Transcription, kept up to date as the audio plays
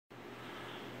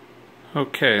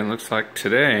Okay, it looks like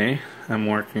today I'm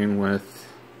working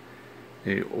with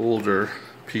a older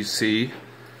PC,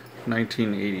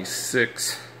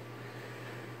 1986.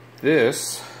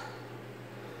 This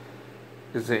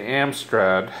is a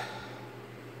Amstrad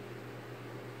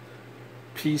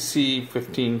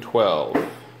PC1512.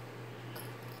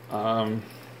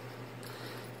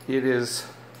 It is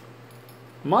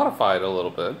modified a little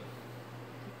bit.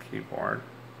 Keyboard,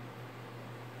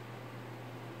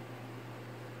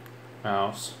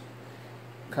 mouse,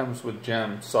 comes with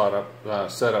gem setup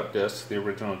discs, the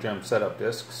original gem setup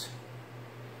discs.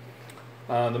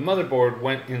 The motherboard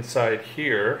went inside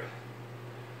here.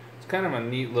 It's kind of a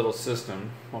neat little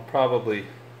system. I'll probably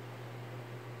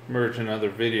merge another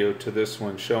video to this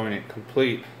one showing it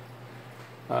complete.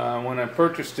 When I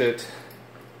purchased it,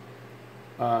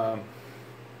 it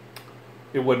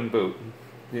wouldn't boot.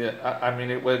 Yeah, I mean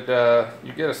it would.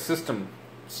 You get a system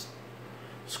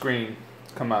screen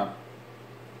come up.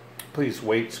 Please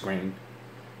wait screen,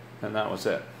 and that was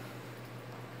it.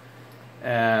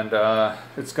 And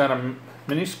it's got a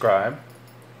mini scribe,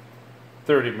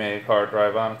 30 meg hard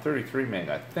drive on it, 33 meg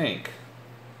I think.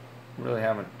 Really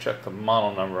haven't checked the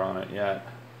model number on it yet,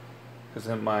 because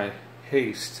in my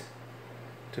haste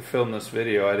to film this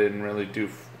video I didn't really do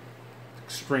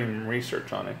extreme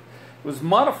research on it. It was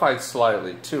modified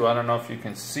slightly too. I don't know if you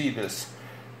can see this.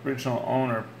 Original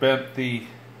owner bent the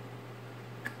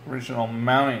original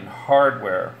mounting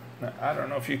hardware. Now, I don't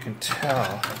know if you can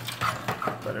tell,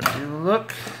 but if you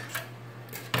look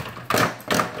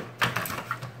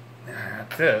at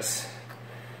this,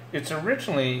 it's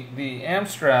originally the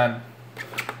Amstrad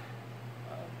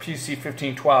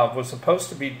PC1512 was supposed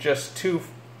to be just two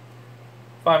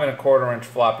 5 1/4 inch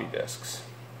floppy disks.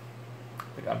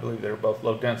 I believe they were both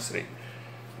low density.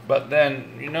 But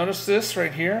then you notice this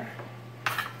right here?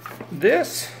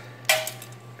 This,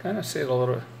 kind of see it a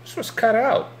little bit, this was cut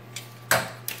out.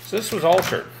 So this was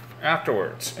altered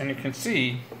afterwards. And you can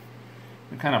see,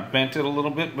 we kind of bent it a little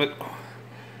bit, but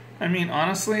I mean,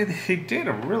 honestly, they did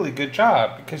a really good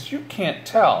job, because you can't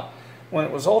tell. When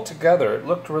it was all together, it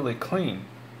looked really clean.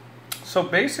 So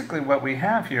basically what we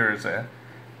have here is a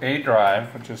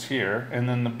drive, which is here, and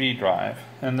then the B drive,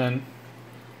 and then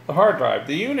the hard drive.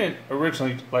 The unit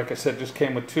originally, like I said, just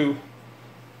came with two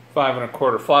 5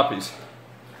 1/4 floppies.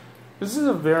 This is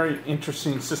a very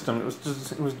interesting system. It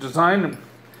was designed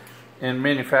and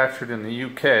manufactured in the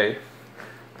UK.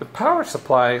 The power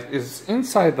supply is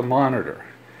inside the monitor.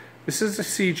 This is a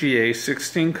CGA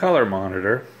 16 color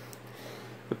monitor.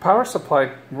 The power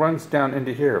supply runs down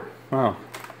into here. Wow.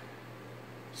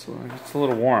 So it's a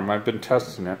little warm. I've been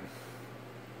testing it.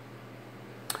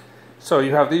 So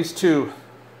you have these two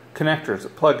connectors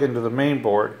that plug into the main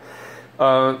board.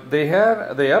 They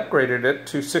upgraded it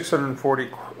to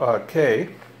 640K,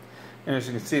 and as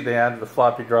you can see, they added the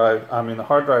floppy drive. The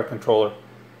hard drive controller,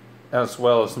 as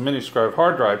well as the mini scribe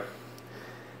hard drive.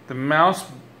 The mouse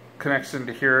connects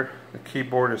into here. The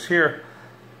keyboard is here.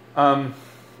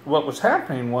 What was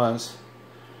happening was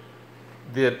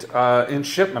that in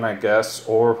shipment, I guess,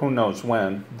 or who knows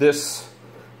when, this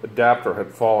adapter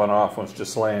had fallen off and was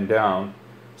just laying down.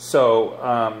 So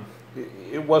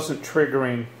it wasn't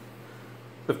triggering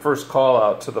the first call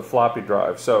out to the floppy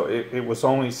drive. So it was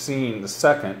only seeing the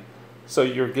second. So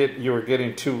you were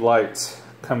getting two lights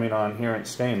coming on here and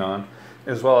staying on,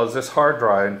 as well as this hard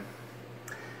drive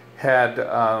had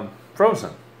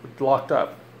frozen, locked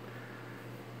up.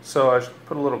 So I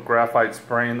put a little graphite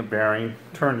spray in the bearing,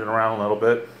 turned it around a little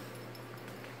bit,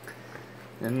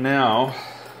 and now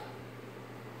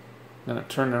I'm going to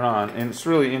turn it on. And it's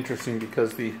really interesting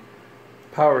because the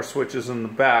power switch is in the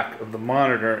back of the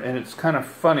monitor, and it's kind of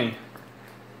funny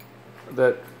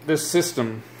that this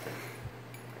system,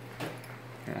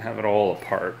 I have it all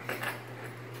apart.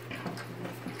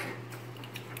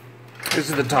 This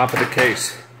is the top of the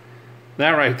case.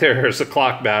 That right there is a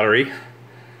clock battery.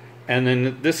 And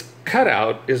then this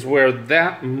cutout is where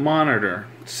that monitor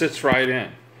sits right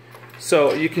in.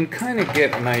 So you can kind of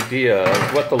get an idea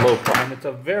of what the low profile, it's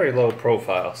a very low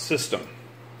profile system.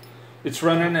 It's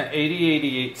running an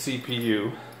 8088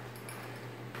 CPU.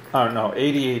 Oh no,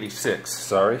 8086,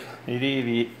 sorry.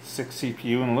 8086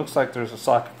 CPU, and it looks like there's a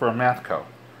socket for a math code.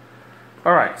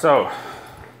 Alright, so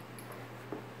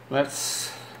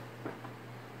let's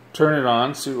turn it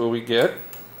on, see what we get.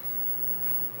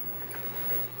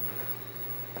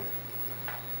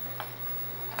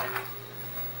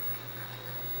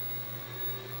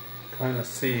 Kind of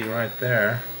see right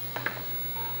there.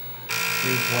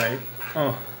 Please wait.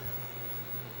 Oh,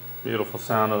 beautiful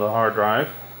sound of the hard drive.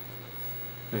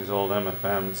 These old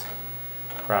MFMs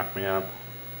crack me up.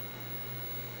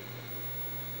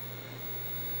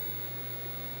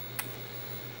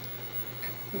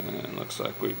 And it looks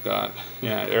like we've got,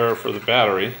 yeah, error for the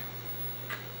battery.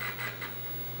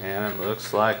 And it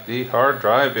looks like the hard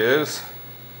drive is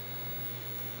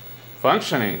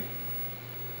functioning.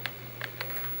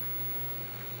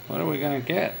 What are we going to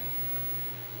get?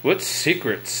 What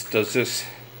secrets does this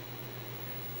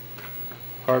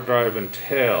hard drive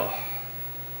entail?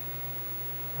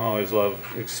 I always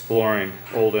love exploring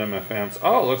old MFMs.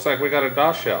 Oh, looks like we got a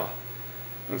DOS shell.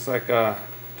 Looks like a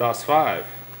DOS 5.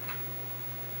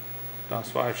 DOS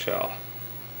 5 shell.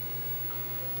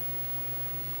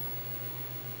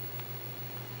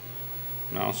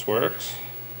 Mouse works.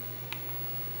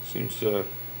 Seems to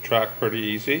track pretty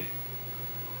easy.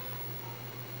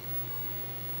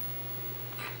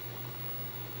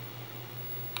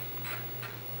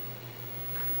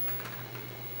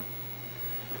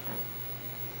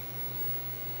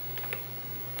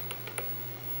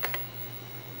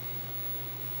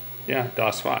 Yeah,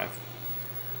 DOS 5.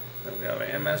 So we have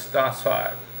an MS-DOS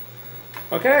 5.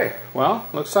 Okay, well,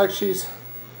 looks like she's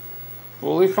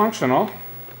fully functional,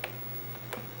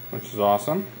 which is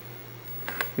awesome.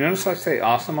 You notice I say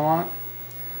awesome a lot?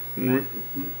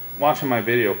 Watching my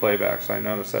video playbacks, I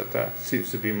notice that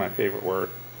seems to be my favorite word.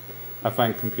 I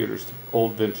find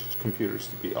old vintage computers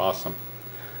to be awesome.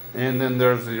 And then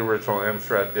there's the original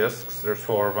Amstrad discs. There's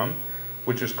 4 of them,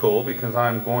 which is cool because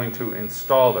I'm going to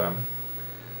install them.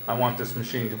 I want this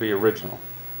machine to be original.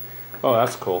 Oh,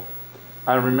 that's cool.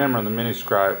 I remember the mini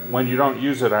scribe, when you don't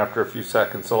use it after a few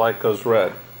seconds, the light goes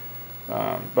red.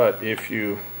 But if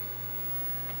you,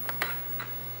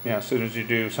 yeah, as soon as you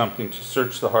do something to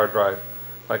search the hard drive,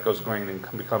 light goes green and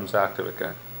becomes active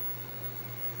again.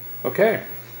 Okay,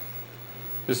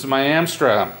 this is my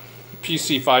Amstrad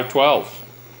PC1512.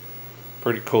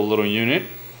 Pretty cool little unit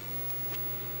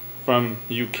from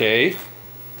UK.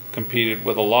 Competed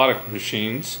with a lot of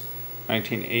machines.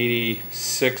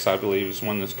 1986, I believe, is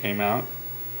when this came out.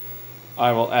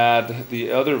 I will add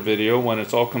the other video when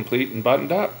it's all complete and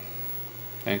buttoned up.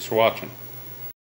 Thanks for watching.